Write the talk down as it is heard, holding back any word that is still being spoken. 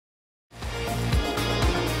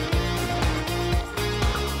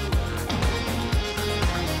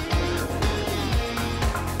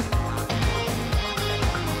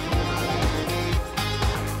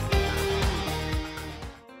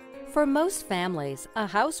For most families, a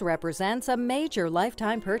house represents a major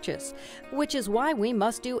lifetime purchase, which is why we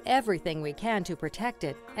must do everything we can to protect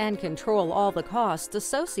it and control all the costs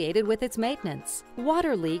associated with its maintenance.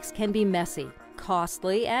 Water leaks can be messy,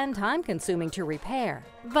 costly, and time-consuming to repair,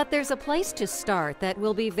 but there's a place to start that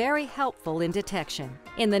will be very helpful in detection.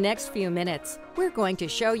 In the next few minutes, we're going to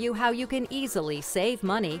show you how you can easily save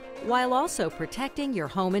money while also protecting your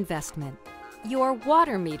home investment. Your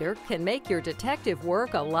water meter can make your detective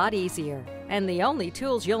work a lot easier, and the only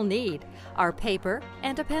tools you'll need are paper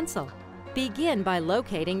and a pencil. Begin by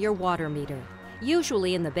locating your water meter,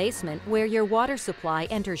 usually in the basement where your water supply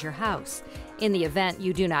enters your house. In the event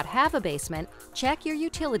you do not have a basement, check your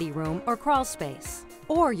utility room or crawl space.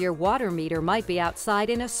 Or your water meter might be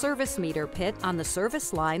outside in a service meter pit on the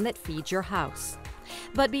service line that feeds your house.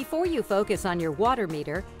 But before you focus on your water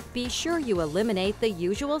meter, be sure you eliminate the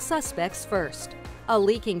usual suspects first: a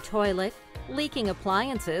leaking toilet, leaking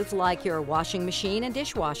appliances like your washing machine and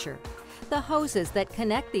dishwasher, the hoses that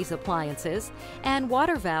connect these appliances, and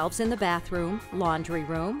water valves in the bathroom, laundry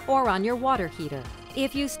room, or on your water heater.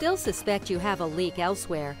 If you still suspect you have a leak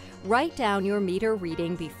elsewhere, write down your meter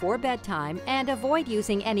reading before bedtime and avoid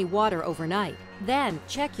using any water overnight. Then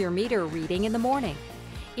check your meter reading in the morning.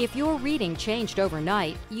 If your reading changed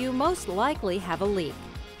overnight, you most likely have a leak.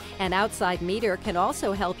 An outside meter can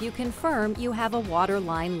also help you confirm you have a water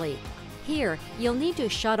line leak. Here, you'll need to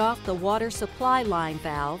shut off the water supply line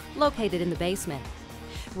valve located in the basement.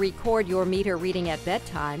 Record your meter reading at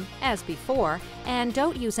bedtime, as before, and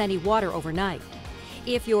don't use any water overnight.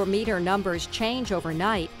 If your meter numbers change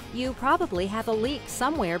overnight, you probably have a leak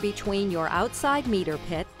somewhere between your outside meter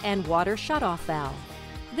pit and water shutoff valve.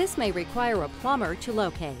 This may require a plumber to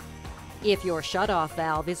locate. If your shutoff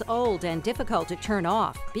valve is old and difficult to turn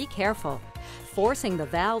off, be careful. Forcing the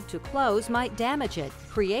valve to close might damage it,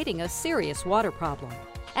 creating a serious water problem.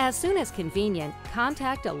 As soon as convenient,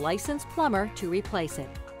 contact a licensed plumber to replace it.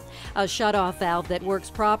 A shutoff valve that works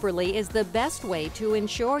properly is the best way to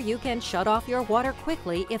ensure you can shut off your water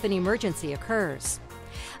quickly if an emergency occurs.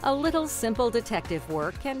 A little simple detective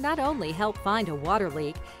work can not only help find a water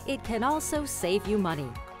leak, it can also save you money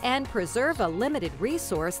and preserve a limited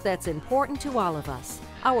resource that's important to all of us: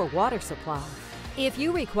 our water supply. If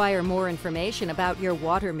you require more information about your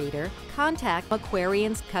water meter, contact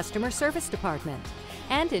Aquarion's Customer Service Department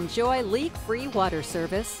and enjoy leak-free water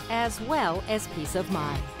service as well as peace of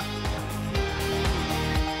mind.